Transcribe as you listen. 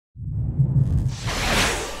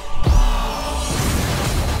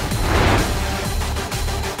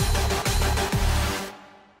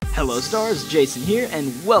Hello stars, Jason here,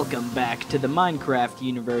 and welcome back to the Minecraft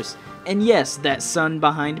universe. And yes, that sun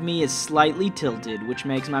behind me is slightly tilted, which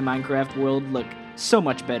makes my Minecraft world look so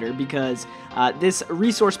much better because this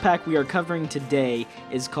resource pack we are covering today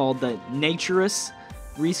is called the Naturus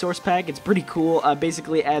Resource Pack. It's pretty cool.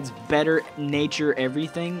 Basically adds better nature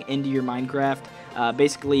everything into your Minecraft.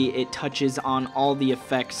 Basically, it touches on all the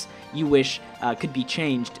effects you wish could be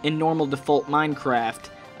changed in normal default Minecraft.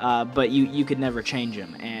 But you could never change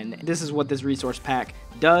them, and this is what this resource pack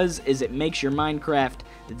does, is it makes your Minecraft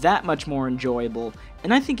that much more enjoyable,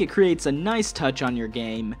 and I think it creates a nice touch on your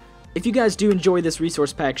game. If you guys do enjoy this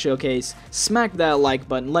resource pack showcase, smack that like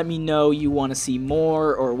button, let me know you want to see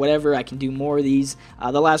more or whatever, I can do more of these.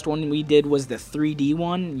 The last one we did was the 3D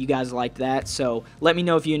one, you guys liked that, so let me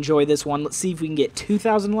know if you enjoy this one. Let's see if we can get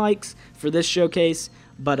 2,000 likes for this showcase,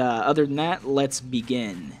 but other than that, let's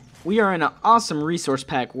begin. We are in an awesome resource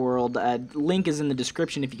pack world. Link is in the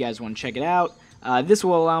description if you guys want to check it out. This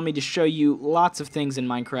will allow me to show you lots of things in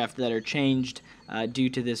Minecraft that are changed due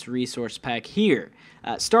to this resource pack here.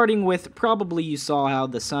 Starting with, probably you saw how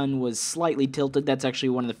the sun was slightly tilted. That's actually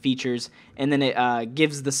one of the features. And then it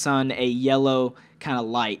gives the sun a yellow kind of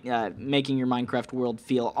light, making your Minecraft world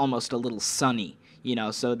feel almost a little sunny. You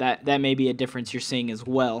know, so that may be a difference you're seeing as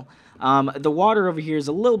well. The water over here is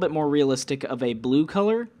a little bit more realistic of a blue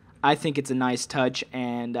color. I think it's a nice touch,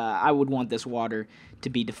 and I would want this water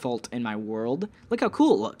to be default in my world. Look how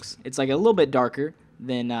cool it looks. It's like a little bit darker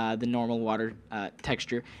than the normal water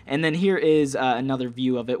texture. And then here is another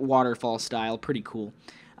view of it, waterfall style, pretty cool.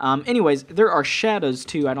 Anyways, there are shadows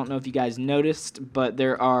too. I don't know if you guys noticed, but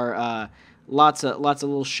there are lots of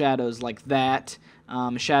little shadows like that.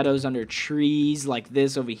 Shadows under trees like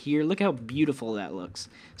this over here. Look how beautiful that looks.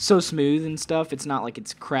 So smooth and stuff. It's not like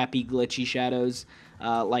it's crappy, glitchy shadows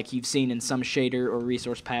like you've seen in some shader or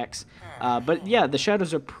resource packs. But yeah, the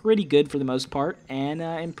shadows are pretty good for the most part, and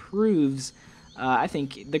improves, I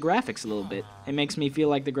think, the graphics a little bit. It makes me feel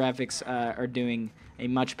like the graphics are doing a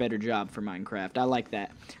much better job for Minecraft. I like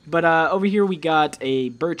that. But over here we got a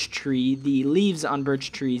birch tree. The leaves on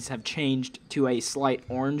birch trees have changed to a slight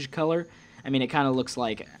orange color. I mean, it kind of looks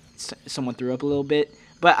like someone threw up a little bit,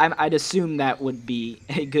 but I'd assume that would be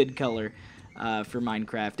a good color for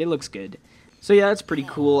Minecraft. It looks good. So yeah, that's pretty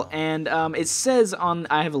cool, and it says on,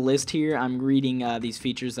 I have a list here, I'm reading these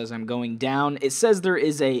features as I'm going down. It says there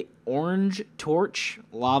is a orange torch,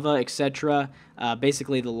 lava, etc.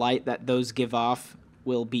 Basically the light that those give off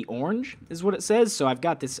will be orange, is what it says. So I've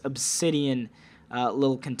got this obsidian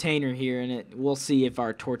little container here, and we'll see if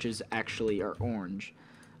our torches actually are orange.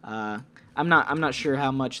 I'm not sure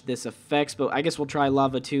how much this affects, but I guess we'll try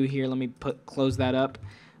lava 2 here. Let me close that up.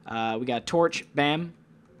 We got a torch, bam.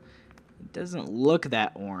 It doesn't look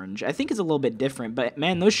that orange. I think it's a little bit different, but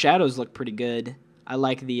man, those shadows look pretty good. I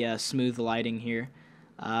like the smooth lighting here.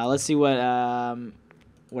 Let's see what a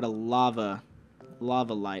lava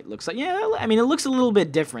light looks like. Yeah, I mean, it looks a little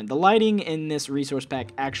bit different. The lighting in this resource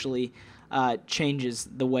pack actually changes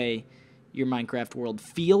the way your Minecraft world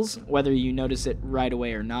feels, whether you notice it right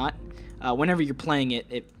away or not. Whenever you're playing it,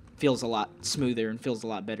 it feels a lot smoother and feels a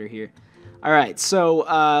lot better here. Alright, so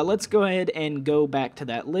let's go ahead and go back to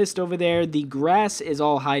that list over there. The grass is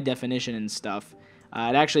all high definition and stuff.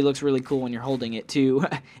 It actually looks really cool when you're holding it too.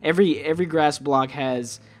 Every grass block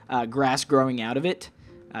has grass growing out of it,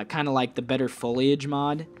 kind of like the Better Foliage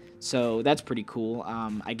mod. So that's pretty cool,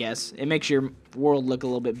 I guess. It makes your world look a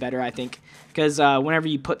little bit better, I think, because whenever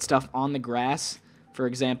you put stuff on the grass, for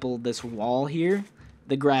example, this wall here,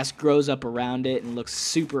 the grass grows up around it and looks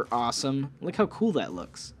super awesome. Look how cool that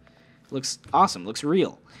looks. Looks awesome, looks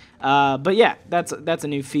real. But yeah, that's a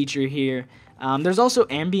new feature here. There's also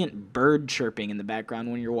ambient bird chirping in the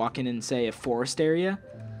background when you're walking in, say, a forest area.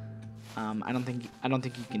 I don't think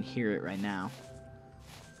you can hear it right now.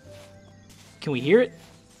 Can we hear it?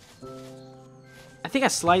 I think I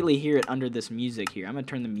slightly hear it under this music here. I'm gonna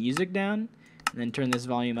turn the music down and then turn this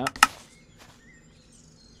volume up.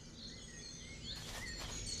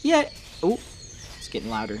 Yeah. Oh, it's getting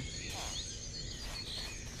louder.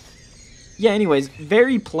 Yeah, anyways,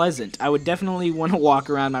 very pleasant. I would definitely want to walk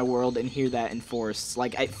around my world and hear that in forests.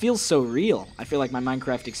 Like, it feels so real. I feel like my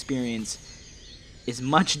Minecraft experience is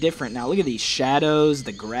much different now. Look at these shadows.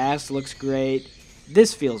 The grass looks great.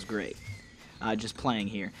 This feels great, just playing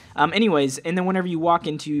here. Anyways, and then whenever you walk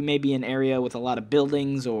into maybe an area with a lot of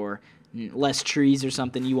buildings or less trees or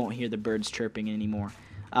something, you won't hear the birds chirping anymore.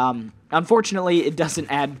 Unfortunately, it doesn't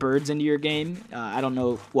add birds into your game. I don't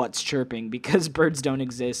know what's chirping because birds don't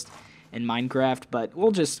exist in Minecraft, but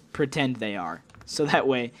we'll just pretend they are. So that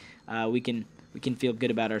way we can we can feel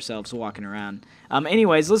good about ourselves walking around.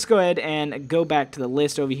 Anyways, let's go ahead and go back to the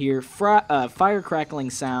list over here. Fire crackling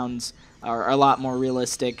sounds are a lot more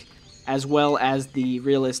realistic, as well as the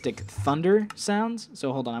realistic thunder sounds.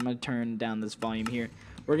 So hold on, I'm going to turn down this volume here.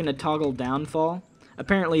 We're going to toggle downfall.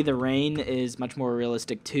 Apparently the rain is much more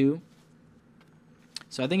realistic too.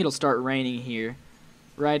 So I think it'll start raining here,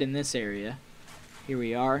 right in this area. Here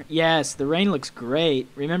we are. Yes, the rain looks great.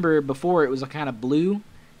 Remember before it was kind of blue?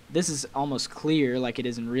 This is almost clear like it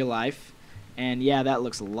is in real life. And yeah, that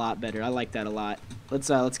looks a lot better. I like that a lot.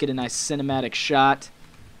 Let's get a nice cinematic shot.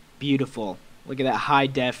 Beautiful. Look at that high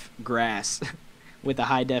def grass with the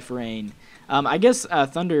high def rain. I guess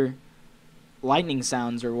thunder, lightning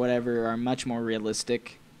sounds or whatever are much more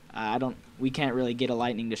realistic. We can't really get a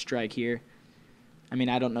lightning to strike here. I mean,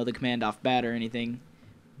 I don't know the command off bat or anything,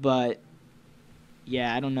 but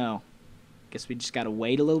yeah, I don't know. Guess we just gotta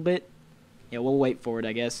wait a little bit. Yeah, we'll wait for it,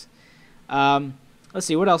 I guess. Let's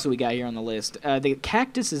see, what else do we got here on the list? The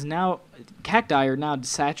cacti are now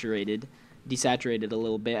desaturated a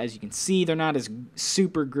little bit. As you can see, they're not as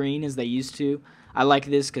super green as they used to. I like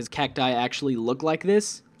this because cacti actually look like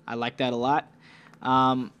this. I like that a lot.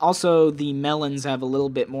 Also, the melons have a little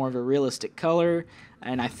bit more of a realistic color,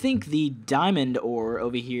 and I think the diamond ore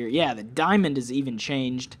over here, yeah, the diamond is even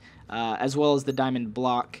changed, as well as the diamond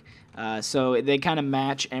block. So they kind of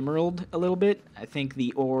match emerald a little bit. I think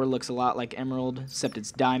the ore looks a lot like emerald, except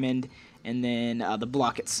it's diamond, and then the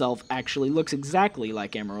block itself actually looks exactly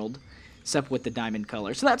like emerald, except with the diamond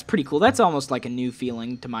color. So that's pretty cool. That's almost like a new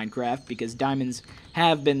feeling to Minecraft, because diamonds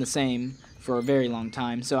have been the same for a very long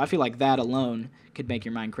time. So I feel like that alone could make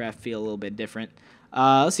your Minecraft feel a little bit different.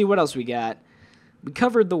 Let's see what else we got. We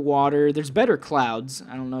covered the water. There's better clouds.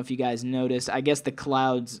 I don't know if you guys noticed. I guess the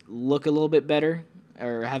clouds look a little bit better,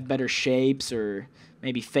 or have better shapes, or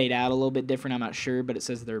maybe fade out a little bit different. I'm not sure, but it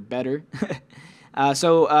says they're better.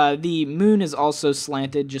 So the moon is also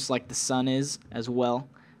slanted, just like the sun is as well.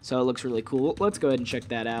 So it looks really cool. Let's go ahead and check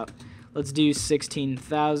that out. Let's do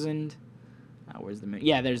 16,000. Where's the moon?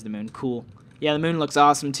 Yeah, there's the moon. Cool. Yeah, the moon looks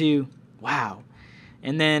awesome too. Wow.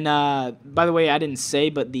 And then, by the way, I didn't say,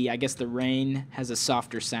 but I guess the rain has a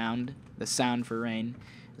softer sound. The sound for rain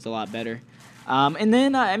is a lot better. And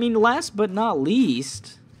then, I mean, last but not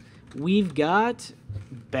least, we've got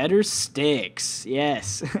better sticks.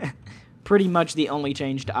 Yes. Pretty much the only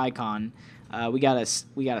changed icon. We got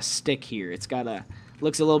a stick here. It's got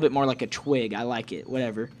looks a little bit more like a twig. I like it.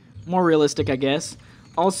 Whatever. More realistic, I guess.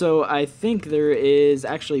 Also, I think there is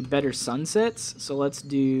actually better sunsets. So let's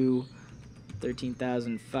do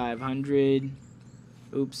 13,500.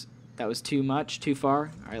 Oops, that was too much, too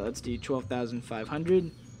far. All right, let's do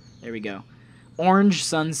 12,500. There we go. Orange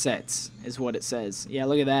sunsets is what it says. Yeah,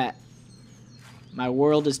 look at that. My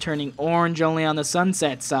world is turning orange only on the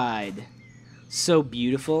sunset side. So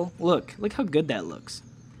beautiful. Look how good that looks.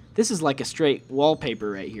 This is like a straight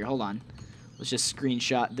wallpaper right here. Hold on. Let's just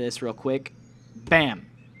screenshot this real quick. Bam.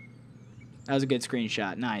 That was a good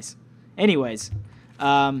screenshot. Nice. Anyways,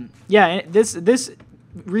 yeah, this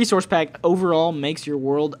resource pack overall makes your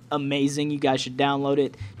world amazing. You guys should download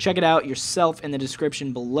it. Check it out yourself in the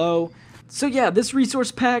description below. So yeah, this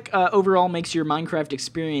resource pack overall makes your Minecraft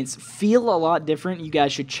experience feel a lot different. You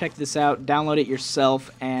guys should check this out, download it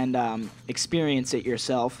yourself, and experience it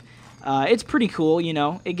yourself. It's pretty cool, you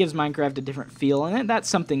know. It gives Minecraft a different feel, and that's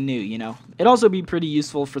something new, you know. It'd also be pretty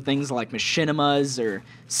useful for things like machinimas or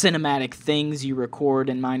cinematic things you record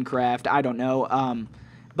in Minecraft. I don't know.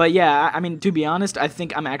 But yeah, I mean, to be honest, I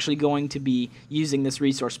think I'm actually going to be using this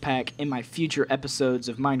resource pack in my future episodes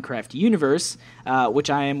of Minecraft Universe, which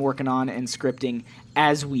I am working on and scripting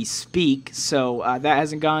as we speak. So that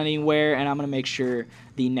hasn't gone anywhere, and I'm going to make sure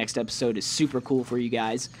the next episode is super cool for you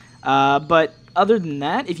guys. But other than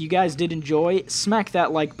that, if you guys did enjoy, smack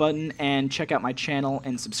that like button and check out my channel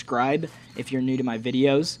and subscribe if you're new to my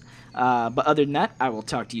videos. But other than that, I will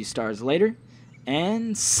talk to you stars later,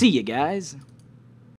 and see you guys.